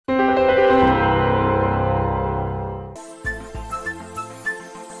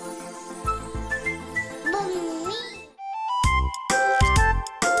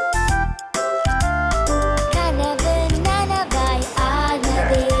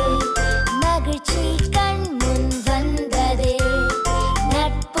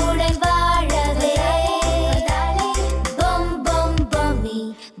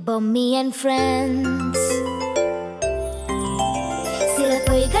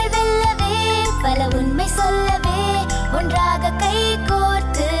ஒன்றாக கை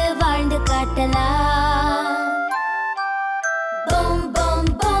கோர்த்து வாழ்ந்து காட்டலாம். Bom bom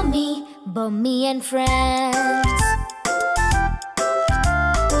bommi, Bommi and Friends.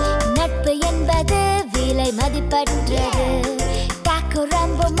 நட்பு என்பது விலை மதிப்பற்றது. Kako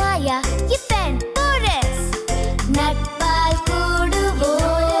Rambo Maya, Yipen Boris. நட்பால்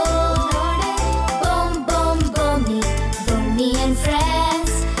கூடுவோம். Bom bom bommi, Bommi and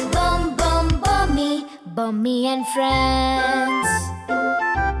Friends. Bom bom bommi, Bommi and Friends.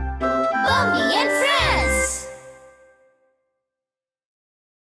 Bommi and Friends.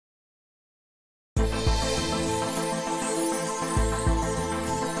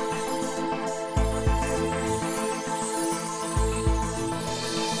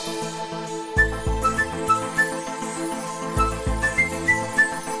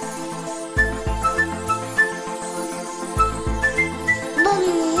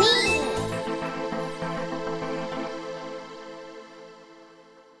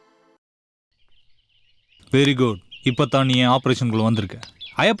 Very good. இப்பதான் நீ ஆபரேஷனுக்குள்ள வந்திருக்க.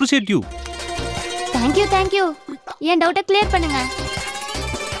 I appreciate you. Thank you. என் டவுட்டை clear பண்ணுங்க.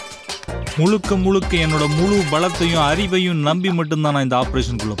 முழுக்க என்னோட முழு பலத்தையும் அறிவையும் நம்பி மட்டும்தான் நான் இந்த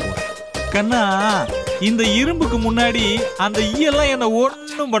ஆபரேஷனுக்குள்ள போறேன். கண்ணா, இந்த இரும்புக்கு முன்னாடி அந்த ஈயெல்லாம் என்ன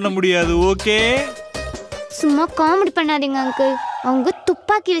ஒன்றும் பண்ண முடியாது. ஓகே, சும்மா காமெடி பண்ணாதீங்க அங்கிள். அவங்க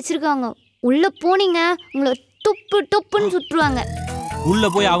துப்பாக்கி வச்சிருக்காங்க. உள்ள போனீங்க உங்களை துப்புன்னு சுட்டுருவாங்க. உள்ள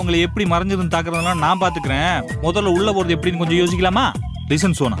போய் அவங்களை எப்படி மறைஞ்சிருந்து தாக்குறதுலாம் நான் பாத்துக்கிறேன். முதல்ல உள்ள போறது எப்படின்னு கொஞ்சம் யோசிக்கலாமா?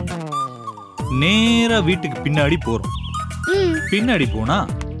 லிசன் சோனா, நேரா வீட்டுக்கு பின்னாடி போறோம். பின்னாடி போனா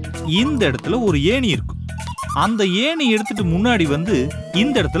இந்த இடத்துல ஒரு ஏணி இருக்கும். அந்த ஏணி எடுத்துட்டு முன்னாடி வந்து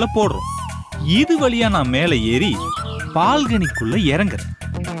இந்த இடத்துல போடுறோம். இது வழியா நான் மேல ஏறி பால்கனிக்குள்ள இறங்குறேன்.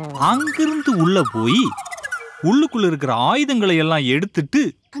 அங்கிருந்து உள்ள போய் உள்ளுக்குள்ள இருக்கிற ஆயுதங்களை எல்லாம் எடுத்துட்டு.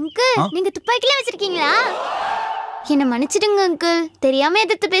 அங்கிள், நீங்க துப்பாக்கில வச்சிருக்கீங்களா? என்ன மன்னிச்சிடுங்க அங்கிள், தெரியாம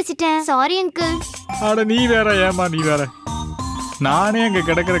எதிர்த்து பேசிட்டேன். Sorry uncle. அட நீ வேற, ஏமா நீ வேற. நானே அங்க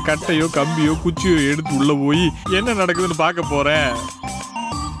கிடக்கிற கட்டையோ கம்பியோ குச்சியோ எடுத்து உள்ள போய் என்ன நடக்குதுன்னு பார்க்க போறேன்.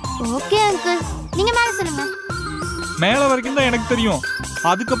 ஓகே அங்கிள், நீங்க மேல சொல்லுங்க. மேல வரைக்கும் தான் எனக்கு தெரியும்.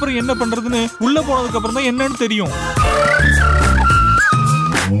 அதுக்கப்புறம் என்ன பண்றதுன்னு உள்ள போனதுக்கு அப்புறம் தான் என்னன்னு தெரியும்.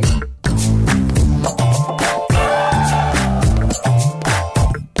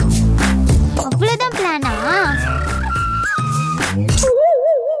 அவ்வளவுதான் பிளானா?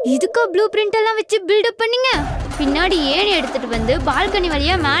 இதுக்கு ப்ளூ பிரிண்ட் எல்லாம் வச்சு பில்டப் பண்ணீங்க. பின்னாடி ஏணி எடுத்துட்டு வந்து பால்கனி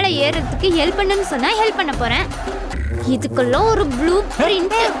வழியா மேலே ஏறதுக்கு ஹெல்ப் பண்ணுன்னு சொன்னா ஹெல்ப் பண்ண போறேன். இதுக்கெல்லாம் ஒரு ப்ளூ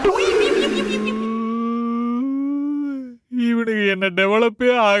பிரிண்ட். இவனுக்கு என்ன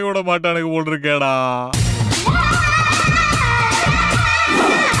டெவலப்பே ஆக விட மாட்டானுக்கு போல் இருக்கேடா.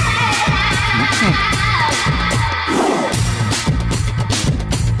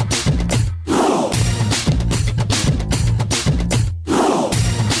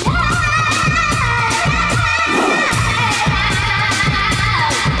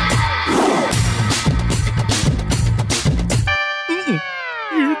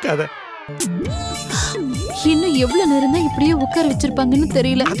 இன்னும் எவ்வளவு நேரம் தான் இப்படியே உட்கார வச்சிருப்பாங்கன்னு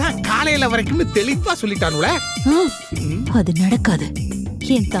தெரியல. அதான் காலையில வரைக்கும் தெளிவா சொல்லிட்டானுல. அது நடக்காது.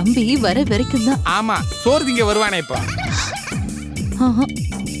 என் தம்பி வர வரைக்கும் தான். ஆமா, சோறு திங்க வருவானே இப்ப.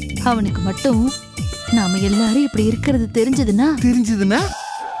 அவனுக்கு மட்டும் நாம எல்லாரும் இப்படி இருக்கிறது தெரிஞ்சதுன்னா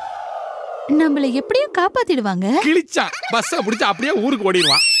நம்மள எப்படியும் காப்பாத்திடுவாங்க. கிழிச்சா பஸ்ஸ பிடிச்சு அப்படியே ஊருக்கு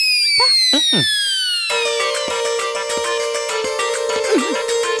ஓடிடுவான்.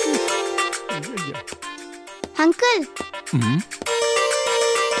 அங்கிள்,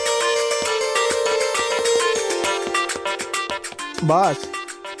 பாஸ்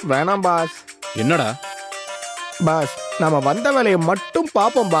வேணாம் பாஸ். என்னடா பாஸ், நாம வந்த வேலையை மட்டும்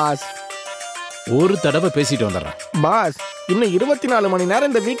பாப்போம் பாஸ். ஒரு தடவை பேசிட்டு வந்துடுறேன் பாஸ். இன்னும் 24 மணி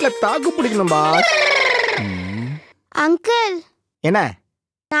நேரம் இந்த வீட்ல தாக்கு பிடிக்கணும் பாஸ். அங்கிள், என்ன?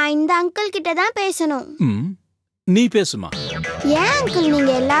 நான் இந்த அங்கிள் கிட்ட தான் பேசணும். நீ பேசுமா? ஏன் அங்கிள்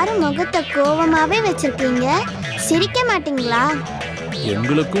நீங்க எல்லாரும் முகத்தை கோவமாவே வச்சிருக்கீங்க? சிரிக்க மாட்டீங்களா?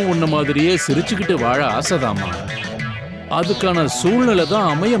 எங்களுக்கும் உன்ன மாதிரியே சிரிச்சுக்கிட்டு வாழ ஆசைதாமா. அதுக்கான சூழ்நிலை தான்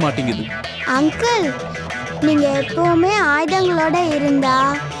அமைய மாட்டேங்குது. அங்கிள், நீங்க எப்பவுமே ஆயுதங்களோட இருந்தா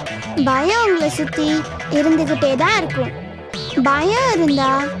பயம் உங்களை சுத்தி இருந்துகிட்டே தான் இருக்கும். பயம்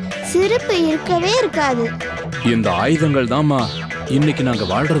இருந்தா சிரிப்பு இருக்கவே இருக்காது. இந்த ஆயுதங்கள் தாமா இன்னைக்கு நாங்க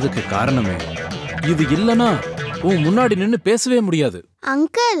வாழ்றதுக்கு காரணமே. இது இல்லனா உன் முன்னாடி நின்னு பேசவே முடியாது.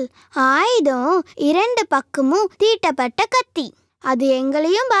 அங்கிள், ஆயுதம் 2 பக்கமும் தீட்டப்பட்ட கத்தி. அது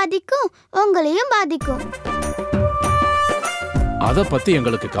எங்களையும் பாதிக்கும் உங்களையும் பாதிக்கும். அத பத்தி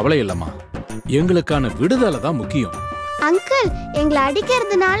எங்களுக்கு கவலை இல்லம்மா. எங்களுக்கான விடுதலை தான் முக்கியம். அங்கிள், எங்களை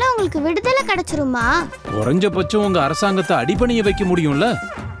அடிக்கிறதுனால உங்களுக்கு விடுதலை கிடைச்சிருமா? குறைஞ்சபட்சம் உங்க அரசாங்கத்தை அடிபணிய வைக்க முடியும்ல?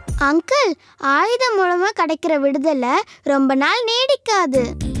 அங்கிள், ஆயுதம் மூலமா கிடைக்கிற விடுதலை ரொம்ப நாள் நீடிக்காது.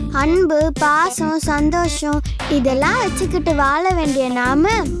 அன்பு, பாசம், சந்தோஷம் இதெல்லாம் வச்சுக்கிட்டு வாழ வேண்டிய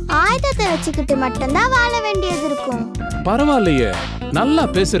நாம ஆயுதத்தை வச்சுக்கிட்டு மட்டும்தான் வாழ வேண்டியது இருக்கும். பரவாயில்லையே, நல்லா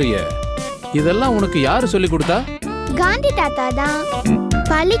பேசுறிய. இதெல்லாம் உனக்கு யாரு சொல்லி கொடுத்தா? காந்தி தாத்தா தான்.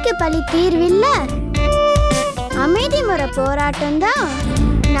 பலிக்கு பலி தீர்வில்ல, அமைதி முறை போராட்டம் தான்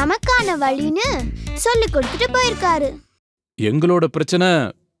நமக்கான வழின்னு சொல்லி கொடுத்துட்டு போயிருக்காரு. எங்களோட பிரச்சனை,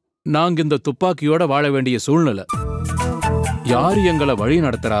 நாங்க இந்த துப்பாக்கியோட வாழ வேண்டிய சூழ்நிலை. யாரு எங்களை வழி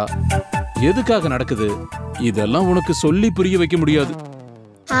நடத்துறா, எதுக்காக நடக்குது, இதெல்லாம் உனக்கு சொல்லி புரிய வைக்க முடியாது.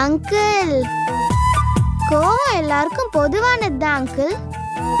 அங்கிள், கோவம் எல்லாருக்கும் பொதுவானதுதான் அங்கிள்.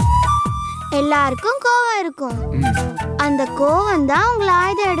 எல்லாருக்கும் கோவம் இருக்கும். அந்த கோவம் தான் உங்களை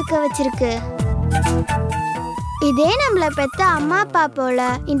ஆயுதம் எடுக்க வச்சிருக்கு. இதே நம்மள பெத்த அம்மா அப்பா போல,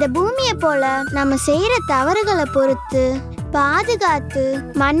 இந்த பூமியை போல நம்ம செய்யற தவறுகளை பொறுத்து பாதுகாத்து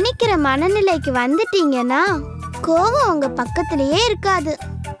மன்னிக்கிற மனநிலைக்கு வந்துட்டீங்கன்னா கோவம் உங்க பக்கத்திலேயே இருக்காது.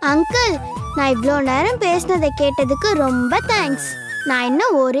 அங்கிள், நான் இவ்வளோ நேரம் பேசினதை கேட்டதுக்கு ரொம்ப தேங்க்ஸ். நான்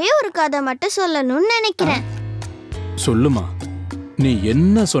இன்னும் ஒரே ஒரு கதை மட்டும் சொல்லணும்னு நினைக்கிறேன். சொல்லுமா, நீ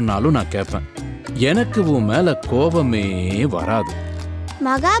என்ன சொன்னாலும் நான் கேட்பேன். எனக்கு உன் மேல கோபமே வராது.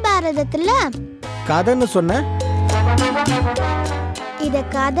 மகாபாரதத்துல கதைன்னு சொன்ன, இத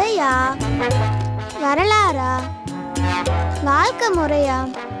கதையா, வரலாறா, வாழ்க்கை முறையா,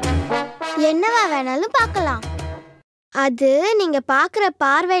 என்னவா வேணாலும் பார்க்கலாம். அது நீங்க பாக்குற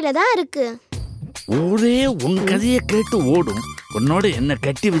பார்வையில தான் இருக்கு. ஊரே உன் கதையை கேட்டு ஓடும். உன்னோட என்ன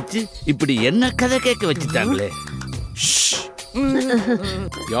கட்டி வச்சு இப்படி என்ன கதை கேட்க வச்சுட்டாங்களே.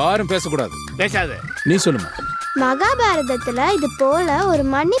 யாரும் பேசக்கூடாது. பேசாத. நீ சொல்லுமா. மகாபாரதத்துல இது போல ஒரு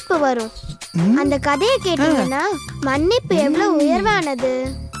மன்னிப்பு வரும். அந்த கதையை கேட்டீங்கன்னா மன்னிப்பு எவ்வளவு உயர்வானது,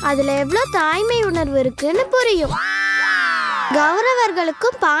 அதுல எவ்வளவு தாய்மை உணர்வு இருக்குன்னு புரியும்.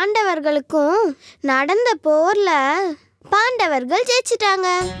 கௌரவர்களுக்கும் பாண்டவர்களுக்கும் நடந்த போர்ல பாண்டவர்கள் ஜெயிச்சிட்டாங்க.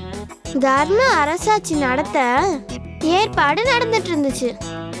 தர்ம அரசாட்சி நடத்த ஏற்பாடு நடந்துட்டு இருந்துச்சு.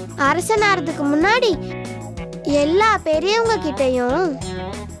 அரசனாகிறதுக்கு முன்னாடி எல்லா பெரியவங்க கிட்டையும்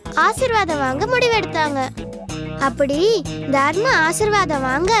ஆசீர்வாதம் வாங்க முடிவெடுத்தாங்க. அப்படி தர்ம ஆசீர்வாதம்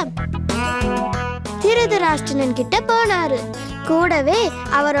வாங்க திருதராஷ்டிரன் கிட்ட போனாரு. கூடவே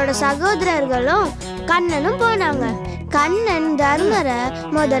அவரோட சகோதரர்களும் கண்ணனும் போனாங்க. கண்ணன் தர்மரை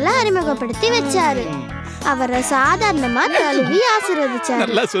முதல்ல அறிமுகப்படுத்தி வச்சாரு. அவரை சாதாரணமா தழுவி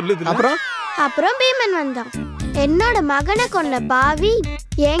ஆசீர்வதிச்சாரு. அப்புறம் பீமன் வந்தான். என்னோட மகனை கொன்ன பாவி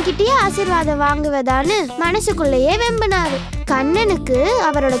என்கிட்டயே ஆசீர்வாதம் வாங்குவதான்னு மனசுக்குள்ளேயே வெம்பினாரு. கண்ணனுக்கு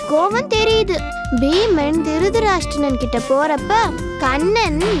அவரோட கோபம் தெரியுது. பீமன் திருதராஷ்டிரன் கிட்ட போறப்ப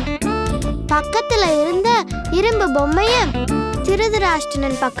கண்ணன் பக்கத்துல இருந்த இரும்பு பொம்மைய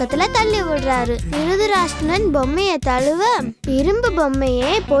திருதராஷ்டிரன் பக்கத்துல தள்ளி விடுறாரு. திருதராஷ்டிரன் பொம்மைய தழுவ இரும்பு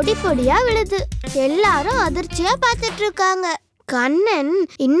பொம்மையே பொடி பொடியா விழுது. எல்லாரும் அதிர்ச்சியா பார்த்துட்டு இருக்காங்க. கண்ணன்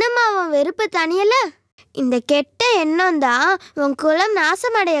இன்னும் அவன் வெறுப்பு தனியல. இந்த கெட்ட எண்ணம் தான் உன் குலம்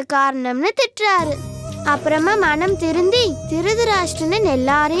நாசமடைய காரணம்னு திட்டுறாரு. அப்புறமா மனம் திருந்தி திருதராஷ்டிரன்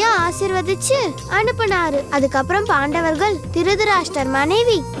எல்லாரையும் ஆசீர்வதிச்சு அனுப்புனாரு. அதுக்கப்புறம் பாண்டவர்கள் திருதராஷ்டர்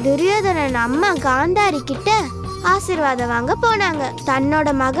மனைவி துரியோதனன் அம்மா காந்தாரி கிட்ட ஆசீர்வாதம் வாங்க போனாங்க. தன்னோட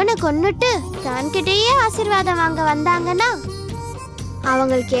மகனை கொன்னுட்டு தன்கிட்டயே ஆசீர்வாதம் வாங்க வந்தாங்கன்னா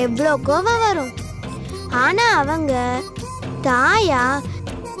அவங்களுக்கு எவ்வளோ கோபம் வரும். ஆனா அவங்க தாயா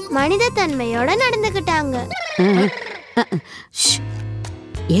மனித தன்மையோட நடந்துக்கிட்டாங்க.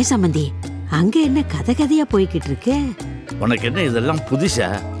 ஏன் சம்பந்தி, அங்க என்ன கதை கதையா போய்கிட்டு இருக்கு? உனக்கு என்ன இதெல்லாம் புதுசா?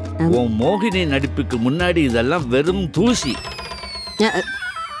 உன் மோகினி நடிப்புக்கு முன்னாடி இதெல்லாம் வெறும் தூசி.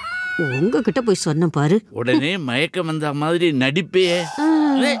 உங்ககிட்ட போய் சொன்ன பாரு, உடனே மயக்கம் வந்த மாதிரி நடிப்பே.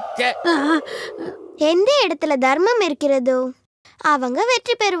 எந்த இடத்துல தர்மம் இருக்கிறதோ அவங்க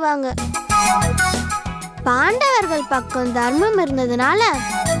வெற்றி பெறுவாங்க. பாண்டவர்கள் பக்கம் தர்மம் இருந்ததுனால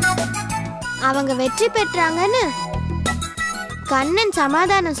அவங்க வெற்றி பெற்றாங்கன்னு கண்ணன்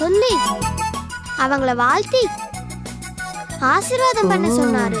சமாதானம் சொல்லி அவங்கள வாழ்த்தி ஆசீர்வாதம் பண்ண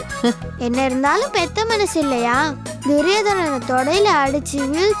சொன்னாரு. என்ன இருந்தாலும் பெத்த மனசு இல்லையா? துரியோதனனை தொடையில அடிச்சு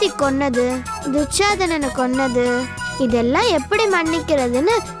வீழ்த்தி கொன்னது, துச்சாதனனை கொன்னது, இதெல்லாம் எப்படி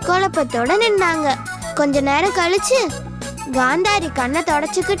மன்னிக்கிறதுன்னு குழப்பத்தோட நின்னாங்க. கொஞ்ச நேரம் கழிச்சு காந்தாரி கண்ணை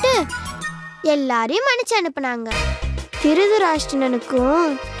தொடச்சுக்கிட்டு எல்லாரையும் மன்னிச்சு அனுப்புனாங்க.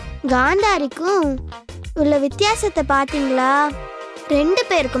 திருதராஷ்டிரனுக்கும் காந்தாரிக்கும் உள்ள வித்தியாசத்தை பாத்தீங்களா? 2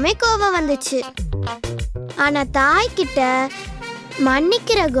 பேருக்குமே கோபம் வந்துச்சு. ஆனா தாய்கிட்ட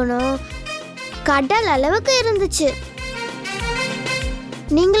மன்னிக்கிற குணம் கடல் அளவுக்கு இருந்துச்சு.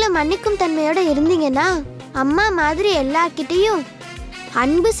 நீங்களும் மன்னிக்கும் தன்மையோட இருந்தீங்கன்னா அம்மா மாதிரி எல்லார்கிட்டையும்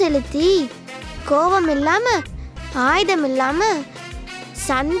அன்பு செலுத்தி கோபம் இல்லாம ஆயுதம் இல்லாம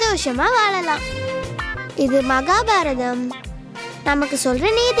சந்தோஷமா வாழலாம். இது மகாபாரதம் நமக்கு சொல்ற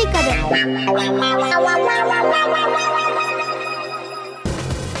நீதி கதை.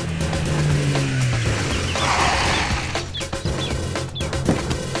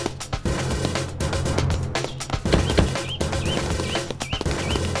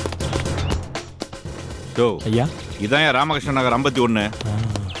 ஐயா இதான் ராமகிருஷ்ண நகர் 51.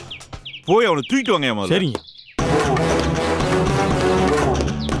 போய் அவனை தூக்கிட்டு வாங்க. சரிங்க.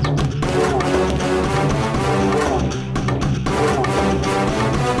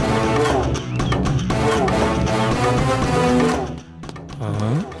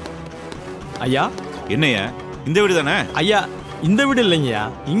 ஐயா என்னையா இந்த வீடு தானே? ஐயா இந்த வீடு இல்லைங்கய்யா,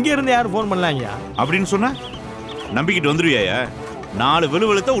 இங்க இருந்து யாரும் போன் பண்ணலாங்கய்யா அப்படின்னு சொன்னா நம்பிக்கிட்டு வந்துருவியா? 4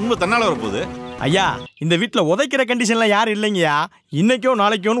 வெளுவெளுத்த உண்மை தன்னால வரப்போகுது. ஐயா இந்த வீட்டில் உதைக்கிற கண்டிஷன்ல யாரும் இல்லைங்கய்யா. இன்னைக்கோ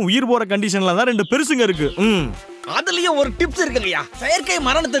நாளைக்கோ உயிர் போற கண்டிஷன்ல தான் 2 பெருசுங்க இருக்கு. அதுலயும் ஒரு டிப்ஸ் இருக்குங்கய்யா. செயற்கை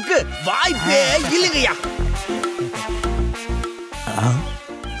மரணத்துக்கு வாய்ப்பே இல்லைங்கய்யா.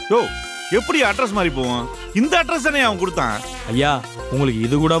 எப்படி அட்ரஸ் மாறி போவோம்? இந்த அட்ரஸ் தானே அவன் கொடுத்தான். ஐயா உங்களுக்கு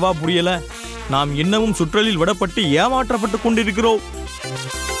இது கூடவா புரியல? நாம் இன்னமும் சுற்றலில் விடப்பட்டு ஏமாற்றப்பட்டு கொண்டிருக்கிறோம்.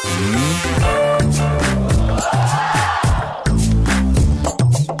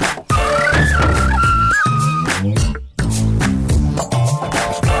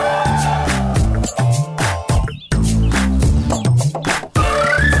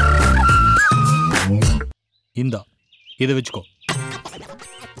 இந்தா இதை வச்சுக்கோ.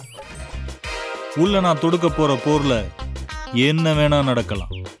 உள்ள நான் தொடுக்க போற போர்ல என்ன வேணா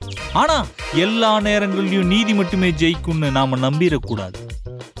நடக்கலாம். ஆனா எல்லா நேரங்களிலும் நீதி மட்டுமே ஜெயிக்கும்னு நாம நம்பிடக்கூடாது.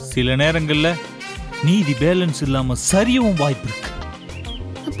 சில நேரங்கள்ல நீதி பேலன்ஸ் இல்லாம சரியவும் வாய்ப்பு இருக்கு.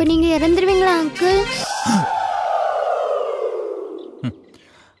 அப்ப நீங்க இறந்துருவீங்களா அங்கிள்?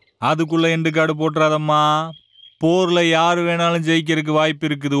 அதுக்குள்ள எண்டு கார்டு போட்டுறாதம்மா. போர்ல யாரு வேணாலும் ஜெயிக்கிறதுக்கு வாய்ப்பு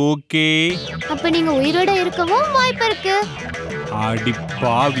இருக்குது. ஓகே, அப்ப நீங்க உயிரோட இருக்கவும் வாய்ப்பு இருக்கு. அடி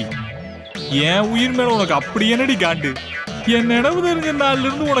பாவி, என் உயிர் மேல உனக்கு அப்படி என்னடி காண்டு? என் நினைவு தெரிஞ்ச நாள்ல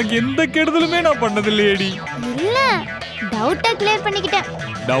இருந்து உனக்கு எந்த கெடுதலுமே நான் பண்ணதில்லையேடி. இல்ல, டவுட்டா கிளியர் பண்ணிக்கிட்டேன்.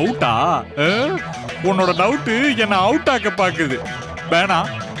 டவுட்டா? உன்னோட டவுட் என்ன அவுட் ஆக்க பாக்குது. வேணா.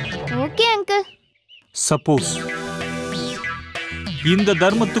 Okay uncle. சப்போஸ் இந்த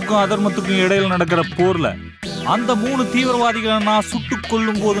தர்மத்துக்கும் அதர்மத்துக்கும் இடையில நடக்கிற போர்ல அந்த 3 தீவிரவாதிகளை நான் சுட்டுக்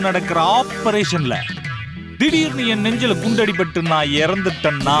கொள்ளும் போது நடக்கிற ஆபரேஷன்ல திடீர்னு என் நெஞ்சில குண்டடிபட்டு நான்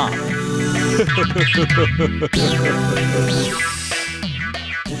இறந்துட்டேன்னா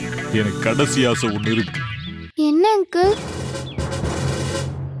எனக்கு கடைசி ஆசை ஒண்ணு இருக்கு. என்ன அங்கிள்?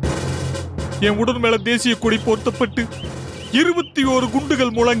 என் உடல் மேல தேசிய கொடி போர்த்தப்பட்டு 21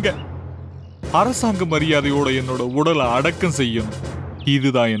 குண்டுகள் முழங்க அரசாங்க மரியாதையோட என்னோட உடலை அடக்கம் செய்யணும்.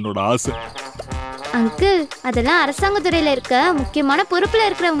 இதுதான் என்னோட ஆசை. அங்கிள், அதெல்லாம் அரசாங்க துறையில இருக்க முக்கியமான பொறுப்புல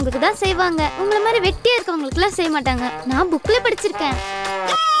இருக்கிறவங்களுக்கு தான் செய்வாங்க. உங்களை மாதிரி வெட்டியா இருக்கவங்களுக்கு எல்லாம் செய்ய மாட்டாங்க. நான் புக்ல படிச்சிருக்கேன்.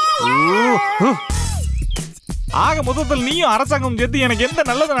 ஆக மொத்தத்தில் நீயும் அரசாங்கம் சேர்த்து எனக்கு எந்த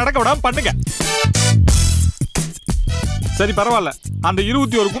நல்லது நடக்க விடாம பண்ணுங்க. சரி பரவாயில்ல, அந்த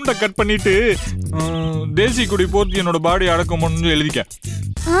 21 குண்டை கட் பண்ணிட்டு தேசிய கொடி போர்த்தி என்னோட பாடி அடக்கம் பண்ணு எழுதிக்க.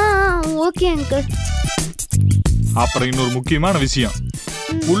 Okay uncle. அப்புறம் இன்னொரு முக்கியமான விஷயம்,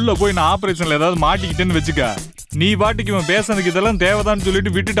 உள்ள போய் நான் ஆபரேஷன்ல ஏதாவது மாட்டிக்கிட்டேன்னு வச்சுக்க, நீ பாட்டுக்கு இவன் பேசுறதுக்கு இதெல்லாம் தேவைதான்னு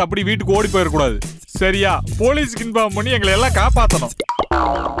சொல்லிட்டு விட்டுட்டு அப்படி வீட்டுக்கு ஓடி போயிடக்கூடாது. சரியா? போலீஸ்க்கு இன்ஃபார்ம் பண்ணி எங்களை எல்லாம் காப்பாத்தணும்.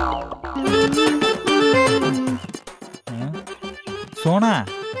 சோனா,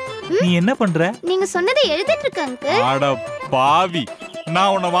 நீ என்ன பண்ற? நீங்க சொன்னதை எழுதிட்டு இருக்க அங்கிள். அட பாவி,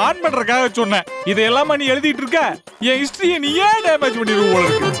 நான் உன்னை வார்ன் பண்றதுக்காக சொன்னேன். இதையெல்லாம் நீ எழுதிட்டு இருக்க. என் ஹிஸ்டரியை நீ ஏன் டேமேஜ் பண்ணிடுவோம் போல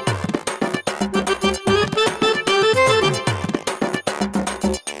இருக்கு.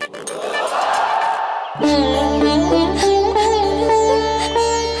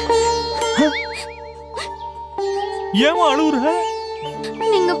 ஏமா அழுவுற?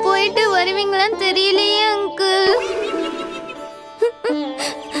 நீங்க போயிட்டு வருவீங்களான்னு தெரியலையே அங்கிள்.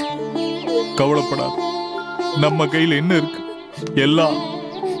 கவலைப்படாத, நம்ம கையில என்ன இருக்கு? எல்லாம்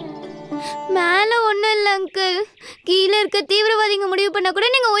மேல ஒண்ணும் இல்ல அங்கிள். கீழே இருக்க தீவிரவாதிங்க முடிவு பண்ணா கூட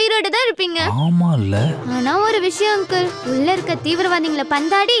நீங்க உயிரோட தான் இருப்பீங்க. ஆமா இல்ல? ஆனா ஒரு விஷயம் அங்கிள், உள்ள இருக்க தீவிரவாதிகளை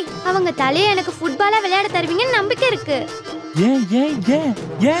பந்தாடி அவங்க தலையை எனக்கு ஃபுட்பாலா விளையாட தருவீங்கன்னு நம்பிக்கை இருக்கு. ஏன் ஏன் ஏன்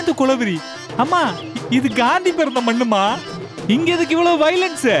ஏன் இந்த குலவெறி? அம்மா, இது காந்தி பிறந்த மண்ணுமா? இங்க எதுக்கு இவ்வளவு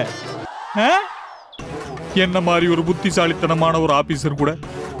வயலன்ஸ்? என்ன மாதிரி ஒரு புத்திசாலித்தனமான ஒரு ஆபீசர் கூட,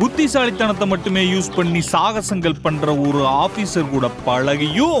 புத்திசாலித்தனத்தை மட்டுமே யூஸ் பண்ணி சாகசங்கள் பண்ற ஒரு ஆபீசர் கூட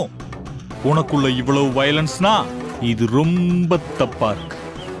பழகியும் உனக்குள்ள இவ்வளவு வயலன்ஸ்னா இது ரொம்ப தப்பா இருக்கு.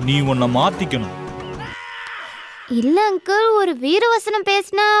 நீ உன்னை மாத்திக்கணும். இல்ல அங்கிள், ஒரு வீரவசனம்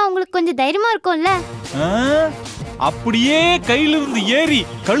பேசினா உங்களுக்கு கொஞ்சம் தைரியமா இருக்கும்ல. அப்படியே கையில இருந்து ஏறி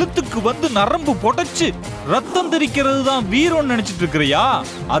கழுத்துக்கு வந்து நரம்பு பொடைச்சு ரத்தம் தெரிக்கிறது தான் வீரம் நினைச்சிட்டு இருக்கிறியா?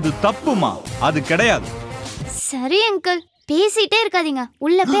 அது தப்புமா, அது கிடையாது. சரி அங்கிள், பேசிட்டே இருக்காதீங்க,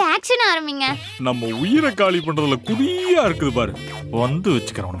 உள்ள போய் ஆக்ஷன் ஆரம்பிங்க. நம்ம உயிரை காலி பண்றதுல குறியா இருக்குது பாரு, வந்து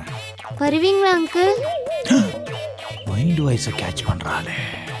வச்சுக்கிறோம். வருவீங்களா அங்கிள்? மைண்ட் வாய்ஸை கேட்ச் பண்றாளே.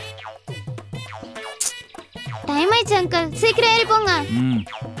 டைம் ஆயிடுச்சு அங்கிள், சீக்கிரம் ஏறி போங்க.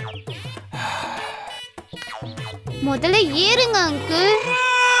 முதல்ல ஏறுங்க அங்கிள்.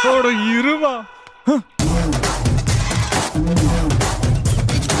 இருவா.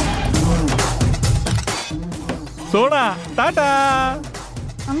 சோனா டாடா.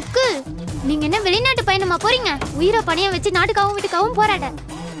 அங்கிள், நீங்க என்ன வெளிநாட்டு பயணமா போறீங்க? உயிரை பணிய வச்சு நாட்டுக்காகவும் வீட்டுக்காகவும் போராட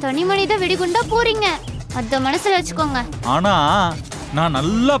தனி மனித வெடிகுண்டா போறீங்க, அத மனசுல வச்சுக்கோங்க. ஆனா நான்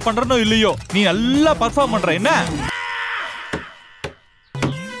நல்லா பண்றனோ இல்லையோ, நீ நல்லா பர்ஃபார்ம் பண்ற. என்ன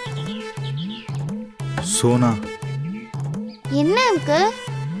சோனா? என்ன அங்கிள்?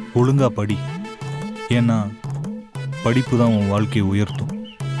 ஒழுங்கா படி, ஏன்னா படிப்பு தான் உன் வாழ்க்கையை உயர்த்தும்.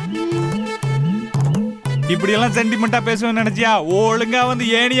 இப்படி எல்லாம் சென்டிமெண்டா பேசுவேன்னு நினைச்சியா? ஒழுங்கா வந்து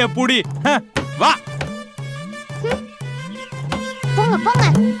ஏனிய பூடி வா. போங்க போங்க.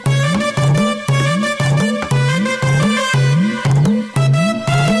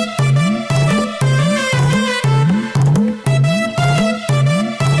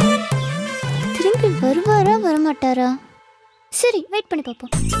 திரும்பி வருவாரா வரமாட்டாரா? சரி, வெயிட் பண்ணி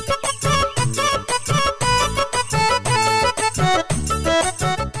பார்ப்போம்.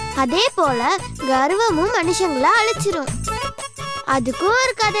 அதே போல கர்வமும் மனுஷங்களை அழிச்சிரும். அதுக்கும்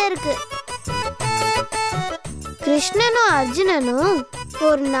ஒரு கதை இருக்கு. கிருஷ்ணனும் அர்ஜுனனும்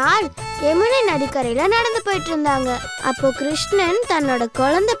ஒரு நாள் யமுனை நதிக்கரையில நடந்து போயிட்டு இருந்தாங்க. அப்போ கிருஷ்ணன் தன்னோட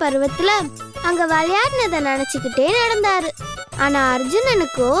குழந்தை பருவத்துல அங்க விளையாடினதை நினைச்சுக்கிட்டே நடந்தாரு. ஆனா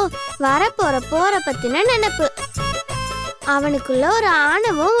அர்ஜுனனுக்கோ போற பத்தின நினைப்பு. அவனுக்குள்ள ஒரு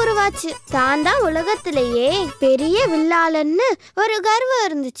ஆணவம் உருவாச்சு. தான் தான் உலகத்திலேயே பெரிய வில்லாளன்னு ஒரு கர்வம்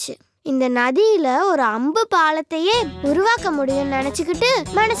இருந்துச்சு. இந்த நதியில ஒரு அம்பு பாலத்தையே உருவாக்க முடியும்னு நினைச்சுக்கிட்டு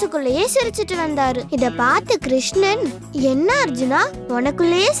மனசுக்குள்ளேயே சிரிச்சிட்டு வந்தாரு. இத பார்த்து கிருஷ்ணன், என்ன அர்ஜுனா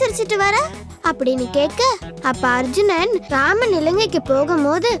உனக்குள்ளேயே சிரிச்சிட்டு வர அப்படின்னு கேட்க, அப்ப அர்ஜுனன் ராமன் இலங்கைக்கு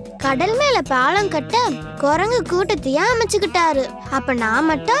போகும்போது கடல் மேல பாலம் கட்ட குரங்கு கூட்டத்தையே அமைச்சுக்கிட்டாரு. அப்ப நான்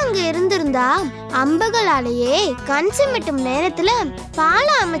மட்டும் அங்க இருந்திருந்தா அம்புகளாலேயே கண் சிமிட்டும் நேரத்துல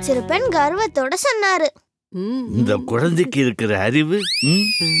பாலம் அமைச்சிருப்பேன் கர்வத்தோட சொன்னாரு. இந்த குழந்தைக்கு இருக்கிற அறிவு.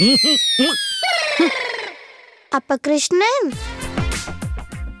 அப்ப கிருஷ்ணன்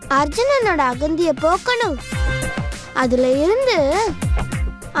அர்ஜுனனோட அகந்திய போக்கணும், அதுல இருந்து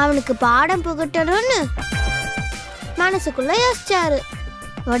அவனுக்கு பாடம் புகட்டணும்னு மனசுக்குள்ள யோசிச்சாரு.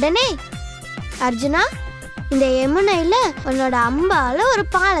 உடனே, அர்ஜுனா, இந்த யமுனையில உன்னோட அம்பால ஒரு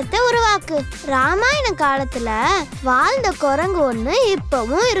பாலத்தை உருவாக்கு. ராமாயண காலத்துல வாழ்ந்த குரங்கு ஒண்ணு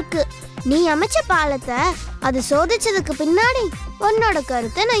இப்பவும் இருக்கு. நீ அமைச்ச பாலத்தை அது சோதிச்சதுக்கு பின்னாடி உன்னோட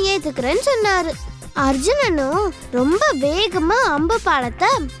கருத்தை நான் ஏத்துக்கிறேன்னு சொன்னாரு. அர்ஜுனனும் ரொம்ப வேகமா அம்பு பாலத்தை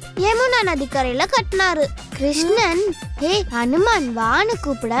யமுனா நதிக்கரையில கட்டினாரு. கிருஷ்ணன், ஹே அனுமான் வான்னு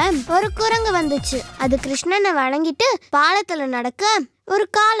கூப்பிட ஒரு குரங்கு வந்துச்சு. அது கிருஷ்ணனை வணங்கிட்டு பாலத்துல நடக்க ஒரு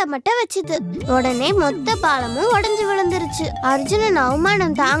காலை மட்டும் வச்சுது. உடனே மொத்த பாலமும் உடைஞ்சு விழுந்துருச்சு. அர்ஜுனன்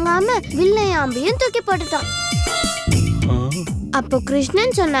அவமானம் தாங்காம வில்லையாம்பியும் தூக்கி போட்டுட்டான். அப்போ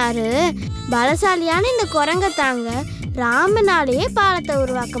கிருஷ்ணன் சொன்னாரு, பலசாலியான இந்த குரங்க தாங்க ராமனாலேயே பாலத்தை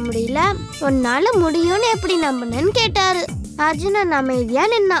உருவாக்க முடியல, உன்னால முடியும்னு எப்படி நம்பினு கேட்டாரு. அர்ஜுனன் அமைதியா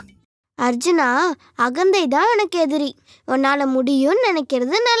நின்னான். அர்ஜுனா, அகந்தை தான் உனக்கு எதிரி. உன்னால முடியும்னு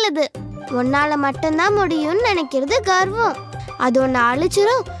நினைக்கிறது நல்லது, உன்னால மட்டும்தான் முடியும்னு நினைக்கிறது கர்வம். அது உன்னை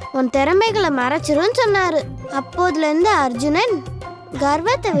அழிச்சிரும், உன் திறமைகளை மறைச்சிரும் சொன்னாரு. அப்போதுல இருந்து அர்ஜுனன்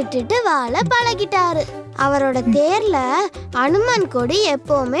கர்வத்தை விட்டுட்டு வாழ பழகிட்டாரு. அவரோட தேர்ல அனுமான் கொடி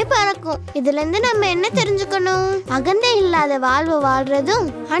எப்பவுமே பறக்கும். இதுல இருந்து நம்ம என்ன தெரிஞ்சுக்கணும்? அகந்தை இல்லாத வாழ்வு வாழ்றதும்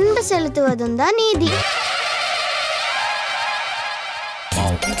அன்பு செலுத்துவதும் தான் நீதி.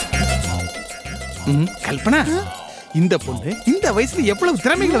 கல்பனா, இந்த பொண்ணு இந்த வயசுல எவ்வளவு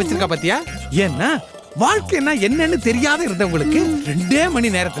திறமைகளை வச்சிருக்கா பாத்தியா? ஏன்னா வாழ்க்கைன்னா என்னன்னு தெரியாத இருந்தவங்களுக்கு 2 மணி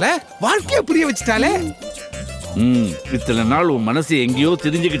நேரத்துல வாழ்க்கைய புரிய வச்சுட்டாலே. இத்தனை நாள் உன் மனசு எங்கேயோ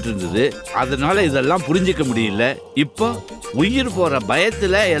தெரிஞ்சுக்கிட்டு இருந்தது, அதனால இதெல்லாம் புரிஞ்சுக்க முடியல. இப்போ உயிர் போற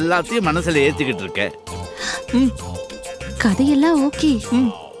பயத்துல எல்லாத்தையும் மனசுல ஏத்திக்கிட்டு இருக்க. கதையெல்லாம் ஓகே.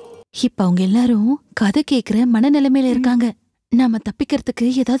 இப்ப அவங்க எல்லாரும் கதை கேக்குற மனநிலைமையில இருக்காங்க. நாம தப்பிக்கிறதுக்கு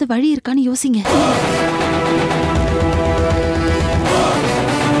ஏதாவது வழி இருக்கான்னு யோசிங்க.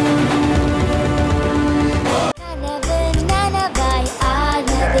 கனவு நனவாய்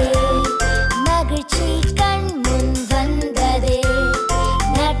ஆனதே, மகிழ்ச்சி கண் முன்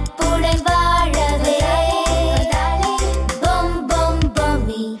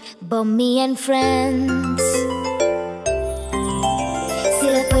and Friends.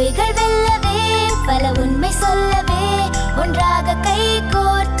 சில பொய்கள் வெல்லவே பல உண்மை சொல்லவே ஒன்றாக கை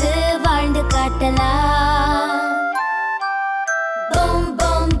கோர்த்து வாழ்ந்து காட்டலாம்.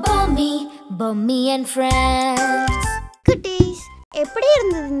 Bommi and Friends. குட்டீஸ், எப்படி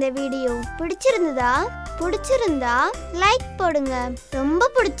இருந்தது இந்த வீடியோ? பிடிச்சிருந்தா லைக் போடுங்க. ரொம்ப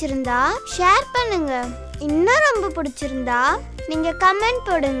பிடிச்சிருந்தா ஷேர் பண்ணுங்க. இன்னும் ரொம்ப பிடிச்சிருந்தா நீங்க கமெண்ட்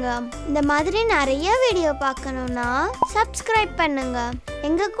போடுங்க. இந்த மாதிரி நிறைய வீடியோ பார்க்கணும்னா சப்ஸ்கிரைப் பண்ணுங்க.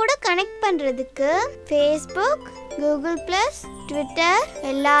 எங்க கூட கனெக்ட் பண்றதுக்கு Facebook, Google+, Twitter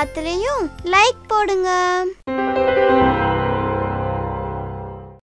எல்லாத்துலயும் லைக் போடுங்க.